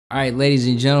Alright, ladies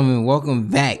and gentlemen, welcome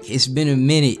back. It's been a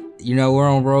minute. You know, we're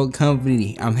on Rogue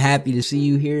Company. I'm happy to see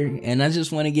you here, and I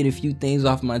just want to get a few things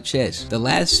off my chest. The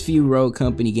last few Rogue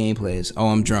Company gameplays. Oh,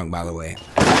 I'm drunk, by the way.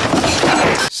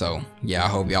 So, yeah, I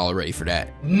hope y'all are ready for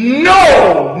that.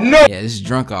 No! Yeah, this is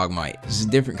drunk Augmite. This is a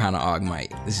different kind of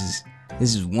Augmite. This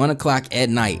is 1 o'clock at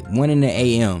night, 1 in the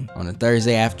AM on a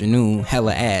Thursday afternoon,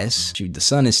 hella ass. Shoot, the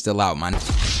sun is still out, man.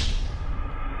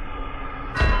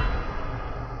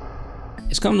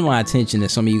 It's come to my attention that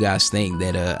some of you guys think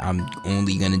that I'm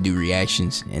only gonna do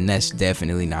reactions, and that's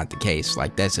definitely not the case.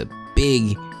 Like, that's a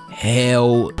big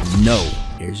hell no.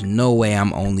 There's no way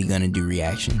I'm only gonna do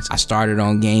reactions. I started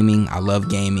on gaming, I love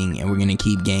gaming, and we're gonna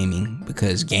keep gaming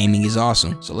because gaming is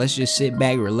awesome. So let's just sit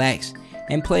back, relax,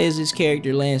 and play as this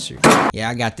character Lancer. Yeah,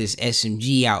 I got this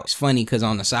SMG out. It's funny because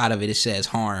on the side of it, it says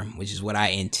harm, which is what I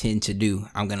intend to do.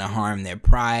 I'm gonna harm their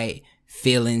pride,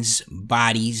 feelings,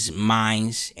 bodies,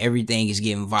 minds, everything is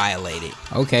getting violated.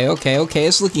 Okay,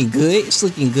 it's looking good. It's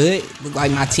looking good. Look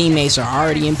like my teammates are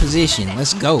already in position.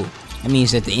 Let's go. That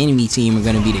means that the enemy team are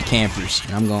gonna be the campers.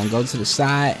 And I'm gonna go to the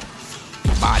side,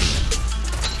 body him.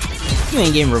 You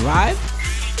ain't getting revived?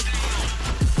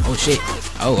 Oh shit.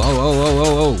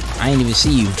 Oh. I ain't even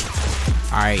see you.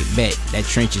 Alright, bet. That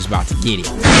trench is about to get it.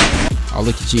 Oh,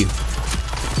 look at you.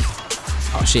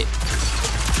 Oh shit.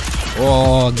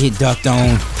 Oh, get ducked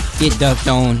on. Get ducked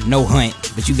on. No hunt,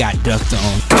 but you got ducked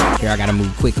on. Here, I gotta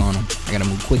move quick on him. I gotta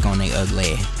move quick on they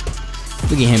ugly.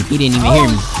 Look at him. He didn't even hear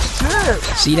me. Shit.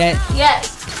 See that?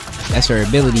 Yes. That's her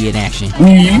ability in action.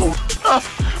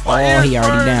 Oh, he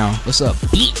already down. What's up,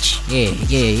 bitch?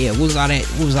 Yeah. What was all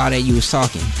that you was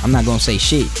talking? I'm not gonna say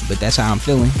shit, but that's how I'm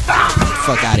feeling.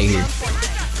 Fuck out of here.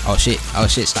 Oh shit.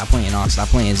 Stop playing. Stop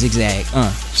playing. Zigzag.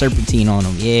 Serpentine on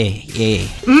him. Yeah.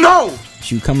 No!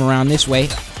 You come around this way.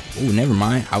 Oh, never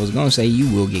mind. I was gonna say you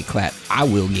will get clapped. I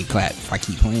will get clapped if I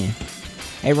keep playing.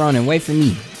 Hey, Ronin, wait for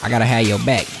me. I gotta have your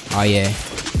back. Oh, yeah.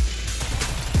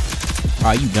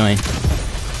 Oh, you done.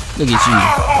 Look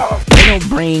at you. They don't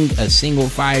bring a single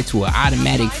fire to an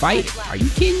automatic fight. Are you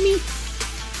kidding me?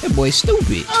 That boy's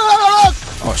stupid. Oh,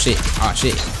 shit.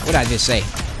 What did I just say?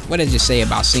 What did I just say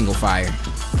about single fire?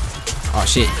 Oh,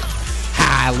 shit.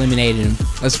 Ha, I eliminated him.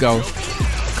 Let's go.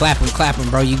 Clap him,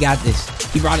 bro. You got this.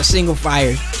 He brought a single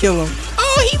fire. Kill him.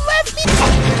 Oh, he left me.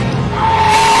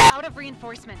 Out of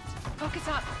reinforcements. Focus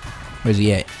up. Where's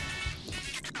he at?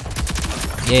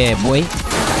 Yeah, boy.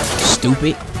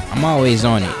 Stupid. I'm always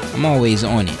on it.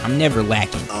 I'm never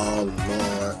lacking. Oh,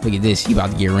 Lord. Look at this. He about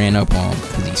to get ran up on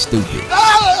because he's stupid.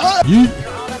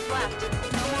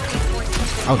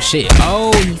 Oh, shit.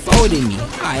 Oh, he folded me. All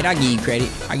right, I'll give you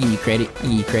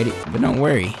credit. But don't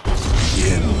worry.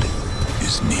 Near.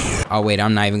 Oh wait,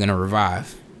 I'm not even gonna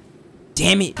revive.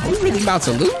 Damn it, we really about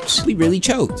to lose? We really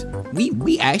choked.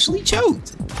 We actually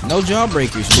choked. No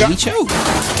jawbreakers, but we choked.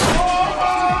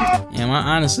 Damn,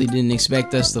 I honestly didn't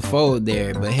expect us to fold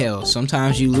there, but hell,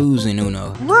 sometimes you lose in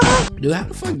Uno. Dude, how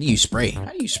the fuck do you spray? How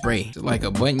do you spray? Is it like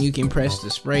a button you can press to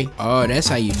spray? Oh, that's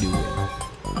how you do it.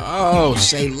 Oh,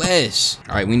 say less.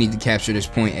 All right, we need to capture this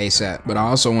point ASAP, but I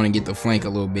also want to get the flank a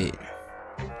little bit.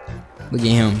 Look at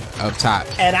him up top.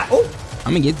 And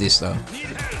I'm gonna get this though.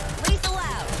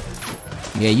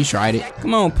 Yeah, you tried it.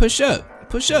 Come on, push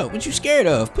up. What you scared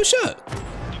of? Push up.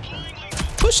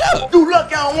 You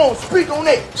lucky I don't want to speak on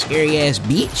that. Scary ass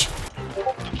beach.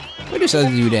 Where this other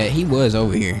dude at? He was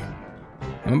over here.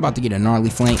 I'm about to get a gnarly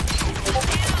flank.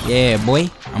 Yeah, boy,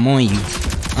 I'm on you.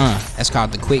 That's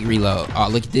called the quick reload. Oh,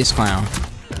 look at this clown.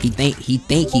 He think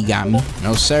he got me.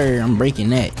 No sir, I'm breaking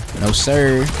that. No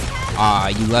sir. Aw,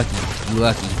 you lucky.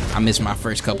 I missed my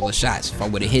first couple of shots. If I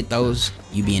would have hit those,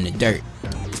 you'd be in the dirt.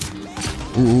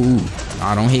 Ooh.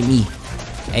 Aw, don't hit me.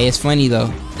 Hey, it's funny though.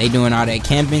 They doing all that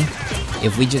camping.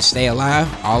 If we just stay alive,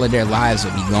 all of their lives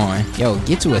will be gone. Yo,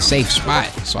 get to a safe spot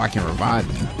so I can revive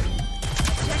you.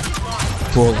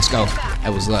 Cool, let's go.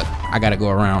 That was luck. I gotta go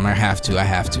around. I have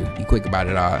to. Be quick about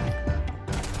it, all.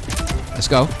 Let's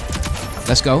go.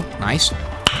 Nice.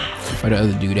 Where the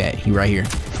other dude at? He right here.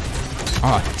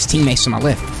 Oh, his teammates to my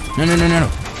left. No.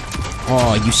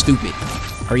 Oh, you stupid.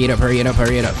 Hurry it up.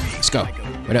 Let's go.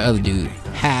 Where the other dude?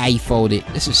 Ha, he folded.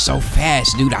 This is so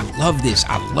fast, dude. I love this.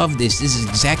 This is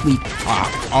exactly...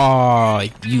 Oh,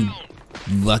 you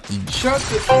lucky.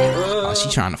 Oh, she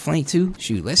trying to flank too?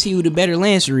 Shoot, let's see who the better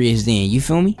Lancer is then. You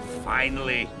feel me?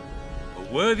 Finally,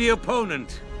 a worthy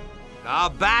opponent. Our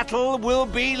battle will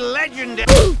be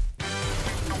legendary.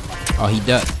 Oh, he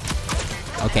ducked.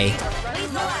 Okay.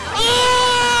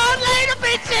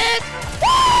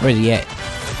 Where's he at?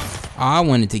 Oh, I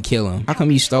wanted to kill him. How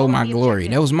come you stole my glory?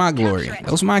 That was my glory.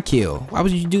 That was my kill. Why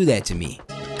would you do that to me?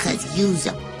 Cause you's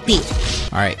a bitch.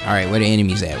 Alright, where the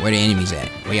enemies at? Where the enemies at?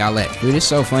 Where y'all at? Dude, it's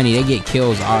so funny. They get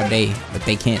kills all day, but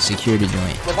they can't secure the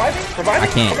joint. I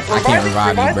can't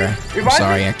revive you, bro. I'm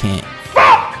sorry, I can't.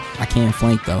 I can't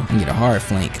flank, though. I can get a hard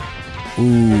flank.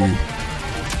 Ooh.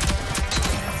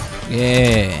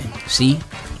 Yeah. See?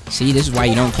 See, this is why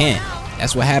you don't camp.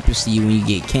 That's what happens to you when you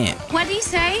get camp. What do you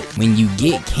say? When you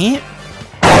get camp?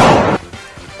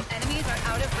 Enemies are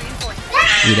out of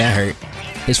reinforcements. Dude, that hurt.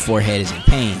 His forehead is in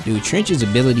pain. Dude, Trench's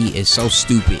ability is so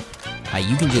stupid. Like,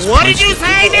 you can just. What did you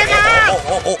say,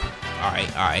 nigga?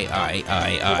 Alright.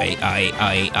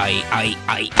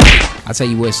 I'll tell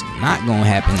you what's not gonna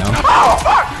happen, though.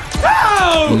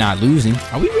 You're not losing.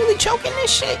 Are we really choking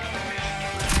this shit?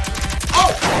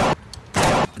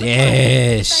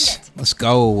 Yes. Let's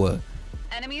go.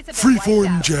 Enemies have been Free wiped form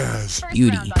out. jazz. First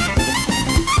Beauty. round bonus.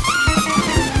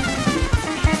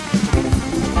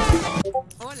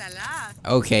 Oh la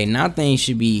la. Okay, now things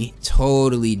should be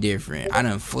totally different. I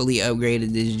done fully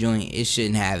upgraded this joint. It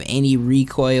shouldn't have any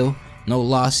recoil, no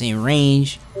loss in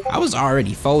range. I was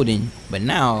already folding, but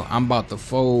now I'm about to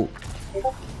fold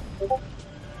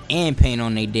and paint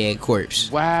on their dead corpse.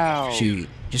 Wow. Shoot,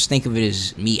 just think of it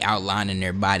as me outlining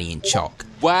their body in chalk.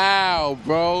 Wow,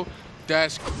 bro.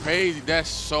 That's crazy. That's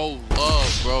so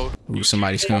love, bro. Ooh,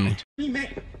 somebody's coming.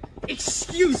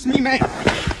 Excuse me, man.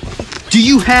 Do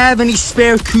you have any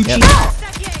spare coochie?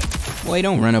 Yep. Boy,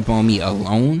 don't run up on me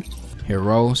alone. Here,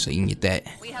 roll so you can get that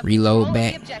reload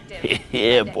back.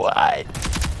 Yeah, boy.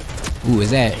 Ooh,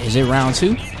 is it round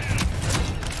 2?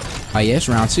 Oh yeah, it's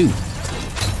round 2.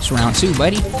 It's round 2,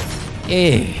 buddy.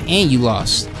 Yeah, and you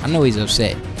lost. I know he's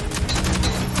upset.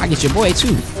 I get your boy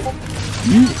too.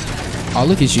 Oh,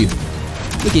 look at you.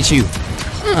 Look at you.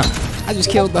 I just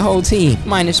killed the whole team.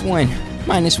 -1.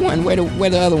 -1. Where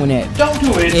the other one at? Don't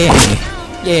do it.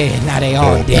 Yeah, now they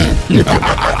all dead.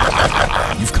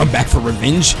 You've come back for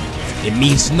revenge? It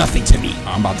means nothing to me.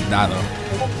 Oh, I'm about to die though.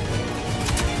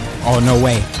 Oh, no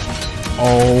way.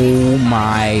 Oh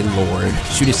my lord.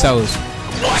 Shoot his toes.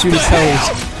 Shoot his toes.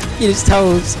 Get his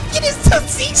toes. Get his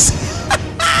tootsies.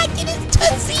 Get his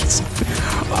tootsies.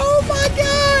 Oh my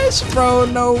gosh, bro.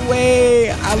 No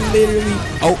way. I literally.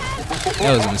 Oh,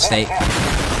 that was a mistake.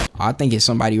 Oh, I think it's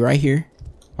somebody right here.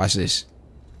 Watch this.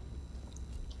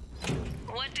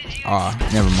 Oh,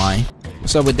 never mind.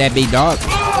 What's up with that big dog?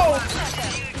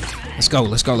 Let's go.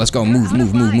 Let's go. Let's go. Move.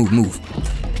 Move. Move. Move. Move.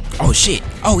 Oh shit.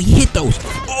 Oh, he hit those.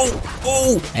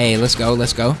 Oh. Hey, let's go.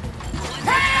 Let's go.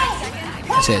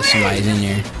 It says somebody's in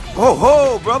there.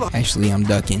 Oh, brother. Actually, I'm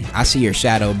ducking. I see your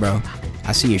shadow, bro.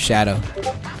 I see your shadow.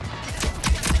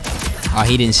 Oh,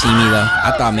 he didn't see me though.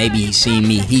 I thought maybe he seen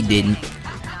me. He didn't.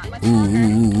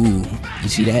 Ooh. You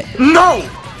see that? No.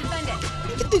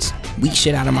 Get this weak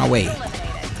shit out of my way.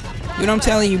 Dude, I'm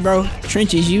telling you, bro.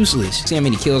 Trench is useless. See how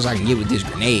many kills I can get with this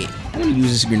grenade. I'm gonna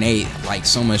use this grenade like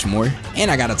so much more.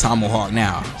 And I got a tomahawk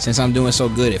now. Since I'm doing so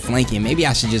good at flanking, maybe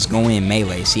I should just go in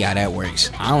melee, see how that works.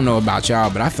 I don't know about y'all,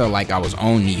 but I felt like I was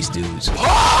on these dudes.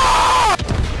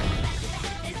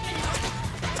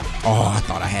 Oh, I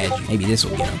thought I had you. Maybe this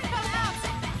will get him.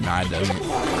 Nah, it doesn't.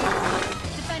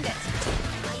 Defend it.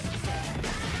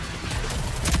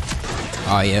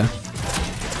 Oh, yeah.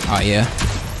 Oh, yeah.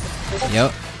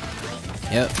 Yep.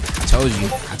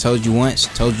 I told you once,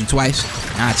 told you twice.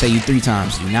 Now I tell you 3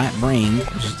 times. Do not bring.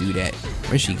 Just do that.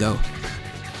 Where'd she go?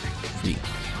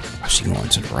 Oh, she going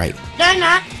to the right. They're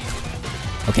not.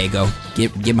 Okay, go.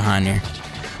 Get behind there.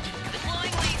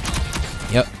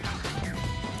 Yep.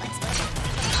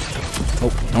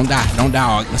 Oh, don't die. Don't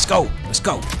die. Let's go. Let's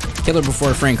go. Kill her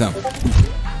before a friend come.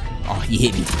 Oh, he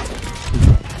hit me.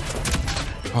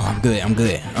 Oh, I'm good.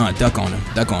 Duck on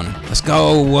him. Let's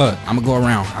go. I'm gonna go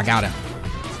around. I got him.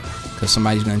 Cause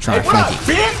somebody's gonna try to flank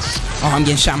it. Oh, I'm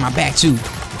getting shot in my back too.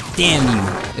 Damn you.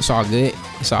 It's all good.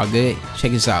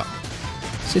 Check this out.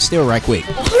 Sit still right quick.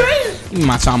 Give me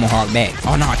my tomahawk back.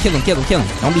 Oh no, kill him.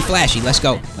 Don't be flashy. Let's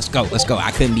go.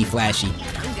 I couldn't be flashy.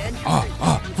 Oh,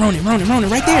 Ronin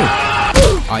right there.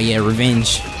 Oh yeah,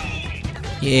 revenge.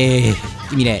 Yeah.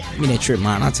 Give me that trip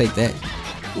mine. I'll take that.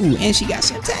 Ooh, and she got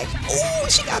some attack. Ooh,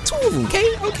 she got 2 of them.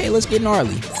 Okay, let's get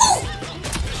gnarly.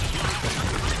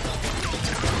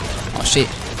 Oh shit.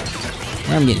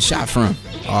 Where I'm getting shot from?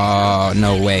 Oh,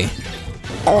 no way.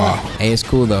 Oh, hey, it's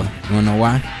cool though. You wanna know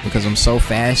why? Because I'm so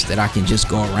fast that I can just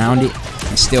go around it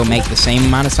and still make the same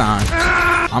amount of time.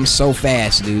 I'm so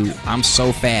fast, dude. I'm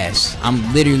so fast.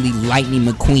 I'm literally Lightning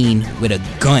McQueen with a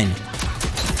gun.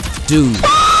 Dude.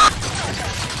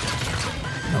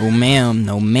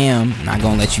 No ma'am. Not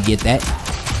gonna let you get that.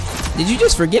 Did you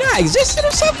just forget I existed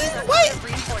or something? What?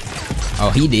 Oh,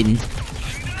 he didn't.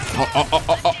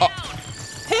 Oh.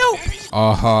 Help!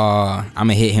 Oh,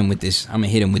 I'ma hit him with this. I'ma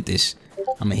hit him with this.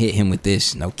 I'ma hit him with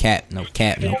this. No cap, no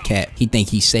cap, no cap. He think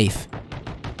he's safe.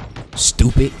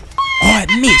 Stupid. Oh,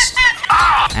 it missed.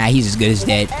 Ah, he's as good as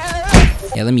dead.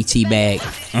 Yeah, let me teabag.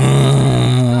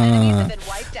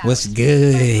 What's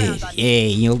good? Yeah,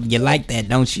 you like that,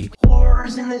 don't you?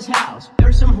 Whores in this house.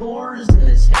 There's some whores in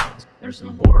this house. There's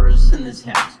some whores in this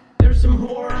house. There's some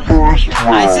whores.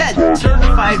 I said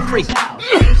certified freak.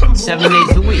 7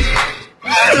 days a week.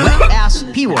 Wet ass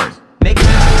P word.